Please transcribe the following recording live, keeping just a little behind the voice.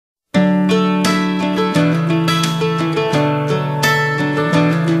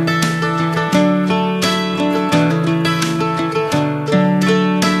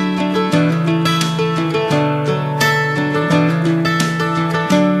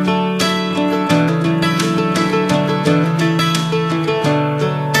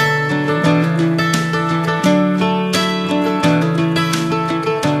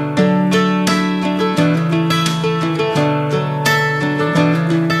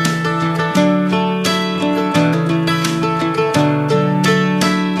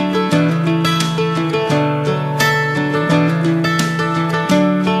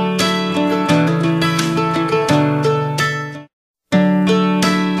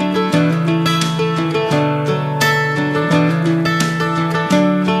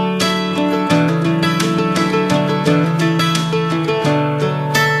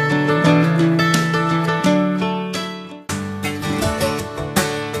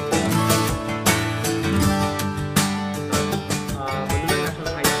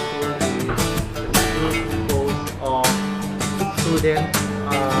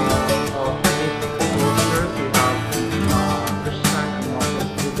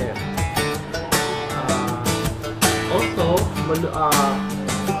Balulang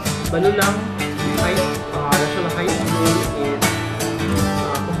National High School is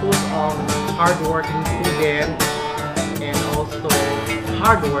composed of hardworking students and also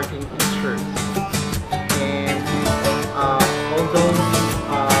hardworking teachers. And although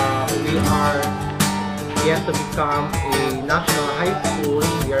we are yet to become a national high school,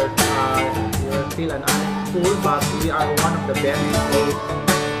 we are still an annex school, but we are one of the best schools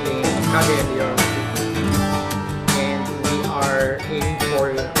in Cagayan de Oro City. And we are aiming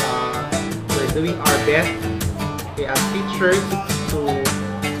for, we're doing our best as teachers to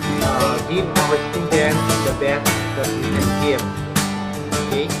give our students the best that we can give.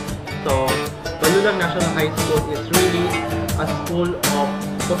 Okay, so Balulang National High School is really a school of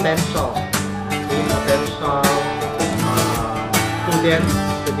potential. Okay? Potential students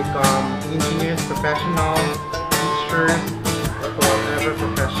to become engineers, professionals, teachers, or whatever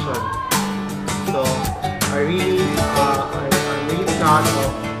profession. So I'm really proud of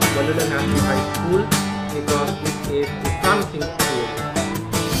Balulang National High School because it is a promising school.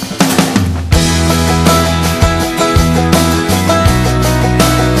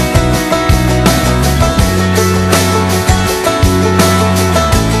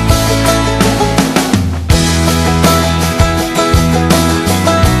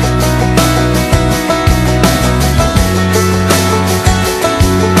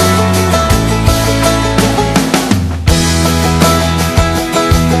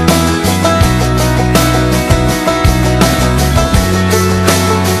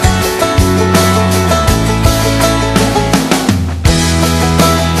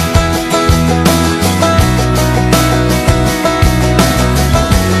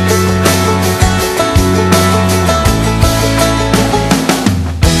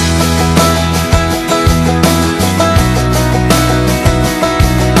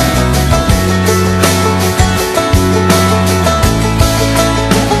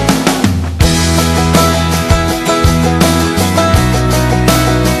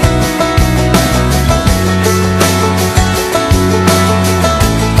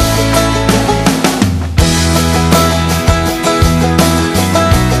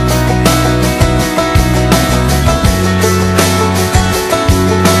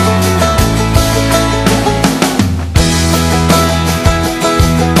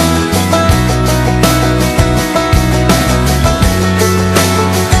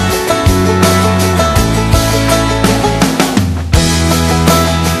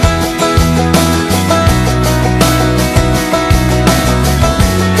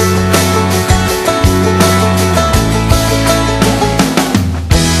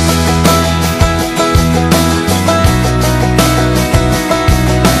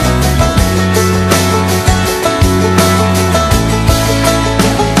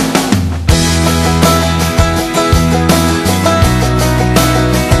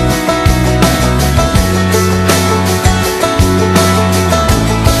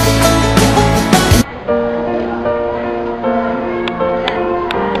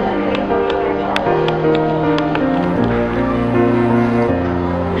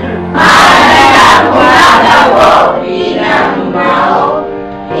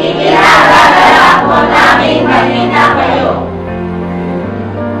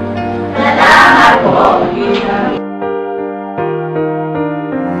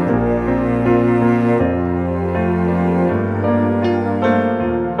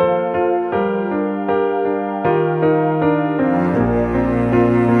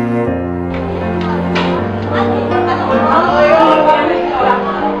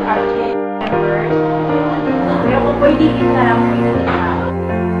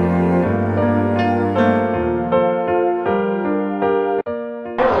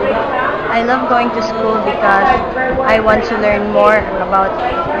 I love going to school because I want to learn more about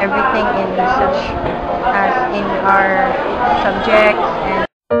everything in such as in our subjects and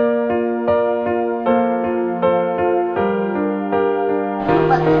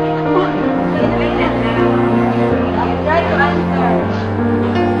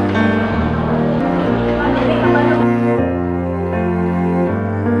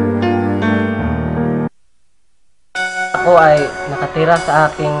ako ay nakatira sa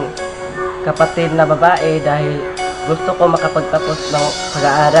aking kapatid na babae dahil gusto ko makapagtapos ng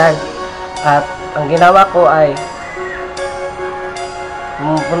pag-aaral. At ang ginawa ko ay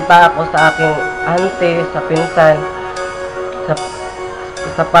pumunta ako sa aking auntie, sa pinsan,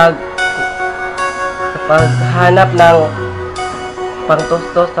 sa paghanap ng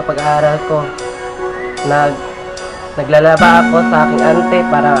pangtustos sa pag-aaral ko. Naglalaba ako sa aking auntie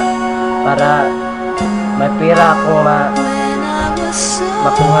para may pera akong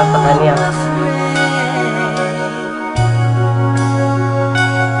makuha sa kanya.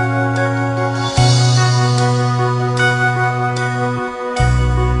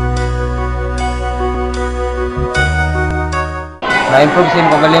 ma-improve sa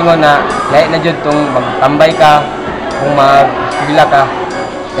imong kagalingon na lahi na jud tong magtambay ka kung mag-eskwela ka.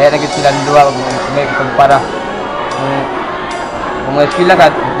 Kaya na gid sila duha may kumpara. Kung mag-eskwela ka,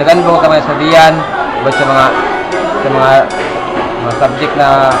 dagan mo ka mga sabihan about sa mga subject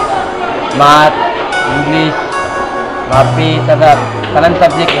na math, English, mapi, tanan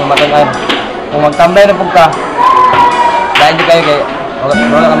subject yung matunan. Kung magtambay na po ka, dahil di kayo kay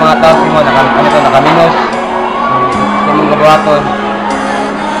wala ka mga tao mo naka-minus. Sa imong gabuhaton.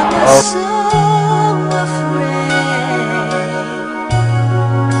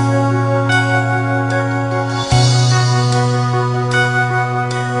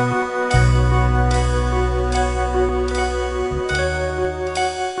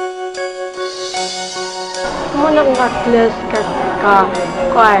 Muna kung ka-class ka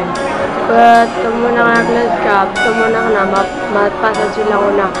kuan. But muna ka na-class ka, muna ka na mapasa sila ko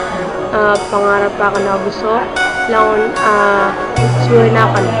na pangarap pa ka na gusto. Lang suwi na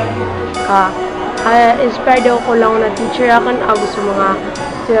ka inspired ako lang na teacher akan gusto sa mga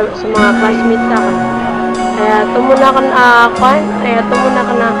classmates akan. Kaya tumuna ka na kuan, kaya tumuna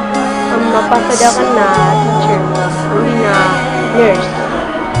ka na mapasa ka na teacher, hindi na nurse.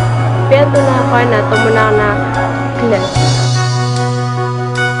 Pero na kuan na tumuna ka na class.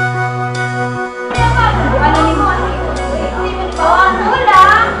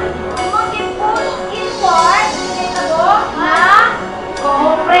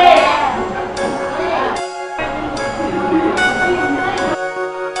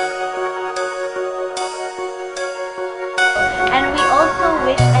 And we also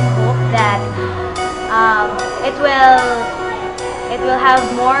wish and hope that it will have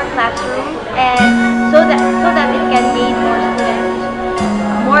more classrooms, and so that it can gain more students,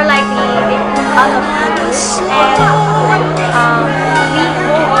 more likely out of schools. And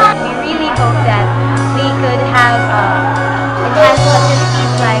we really hope that we could have enhanced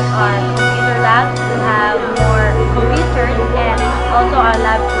facilities like our computer labs to have more computers, and also our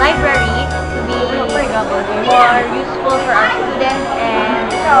library to be more useful for our students,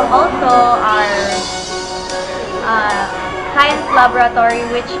 and also our science laboratory,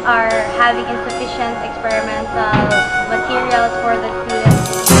 which are having insufficient experimental materials for the students.